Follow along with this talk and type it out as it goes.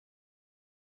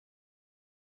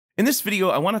In this video,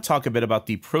 I want to talk a bit about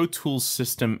the Pro Tools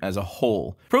system as a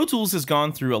whole. Pro Tools has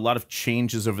gone through a lot of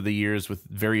changes over the years with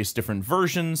various different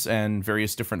versions and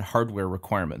various different hardware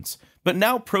requirements. But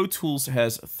now Pro Tools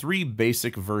has 3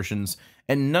 basic versions,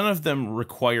 and none of them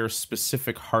require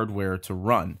specific hardware to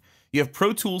run. You have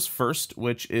Pro Tools First,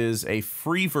 which is a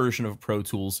free version of Pro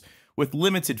Tools with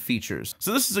limited features.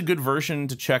 So this is a good version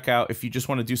to check out if you just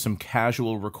want to do some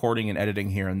casual recording and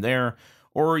editing here and there,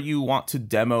 or you want to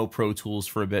demo Pro Tools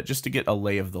for a bit just to get a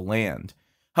lay of the land.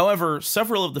 However,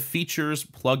 several of the features,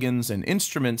 plugins, and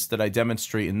instruments that I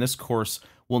demonstrate in this course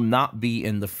will not be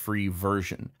in the free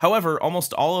version. However,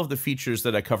 almost all of the features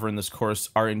that I cover in this course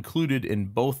are included in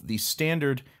both the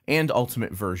standard and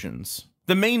ultimate versions.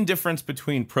 The main difference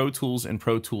between Pro Tools and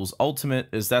Pro Tools Ultimate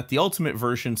is that the Ultimate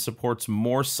version supports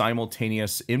more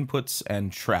simultaneous inputs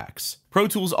and tracks. Pro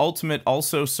Tools Ultimate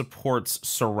also supports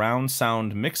surround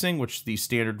sound mixing, which the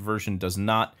standard version does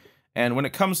not. And when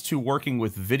it comes to working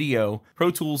with video, Pro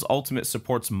Tools Ultimate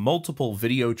supports multiple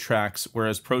video tracks,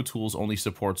 whereas Pro Tools only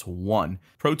supports one.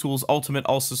 Pro Tools Ultimate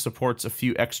also supports a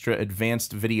few extra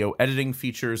advanced video editing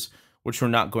features, which we're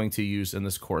not going to use in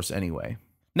this course anyway.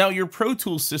 Now, your Pro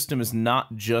Tools system is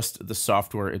not just the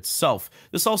software itself.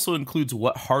 This also includes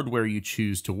what hardware you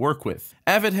choose to work with.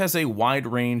 Avid has a wide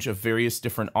range of various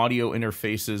different audio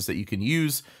interfaces that you can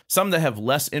use, some that have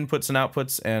less inputs and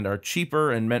outputs and are cheaper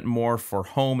and meant more for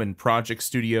home and project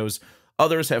studios.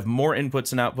 Others have more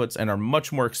inputs and outputs and are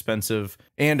much more expensive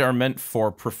and are meant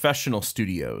for professional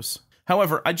studios.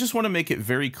 However, I just want to make it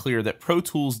very clear that Pro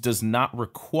Tools does not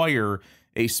require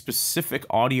a specific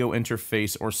audio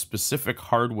interface or specific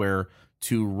hardware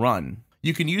to run.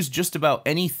 You can use just about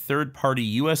any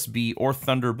third-party USB or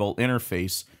Thunderbolt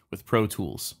interface with Pro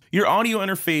Tools. Your audio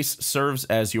interface serves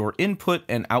as your input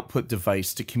and output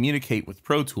device to communicate with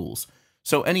Pro Tools.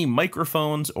 So any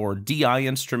microphones or DI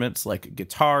instruments like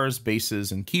guitars,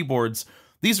 basses, and keyboards,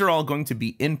 these are all going to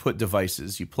be input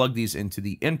devices. You plug these into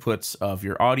the inputs of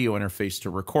your audio interface to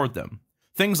record them.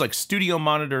 Things like studio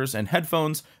monitors and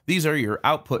headphones, these are your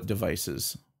output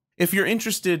devices. If you're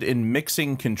interested in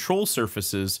mixing control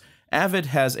surfaces, Avid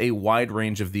has a wide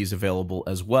range of these available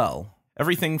as well.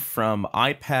 Everything from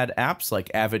iPad apps like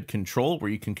Avid Control,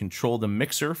 where you can control the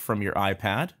mixer from your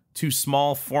iPad, to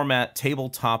small format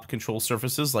tabletop control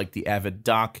surfaces like the Avid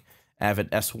Dock, Avid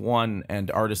S1,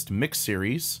 and Artist Mix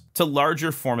series, to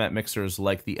larger format mixers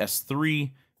like the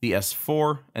S3, the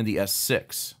S4, and the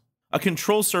S6. A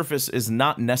control surface is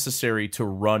not necessary to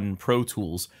run Pro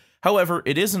Tools. However,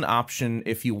 it is an option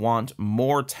if you want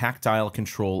more tactile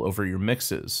control over your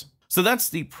mixes. So that's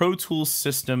the Pro Tools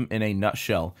system in a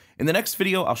nutshell. In the next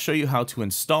video, I'll show you how to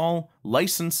install,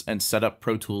 license, and set up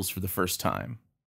Pro Tools for the first time.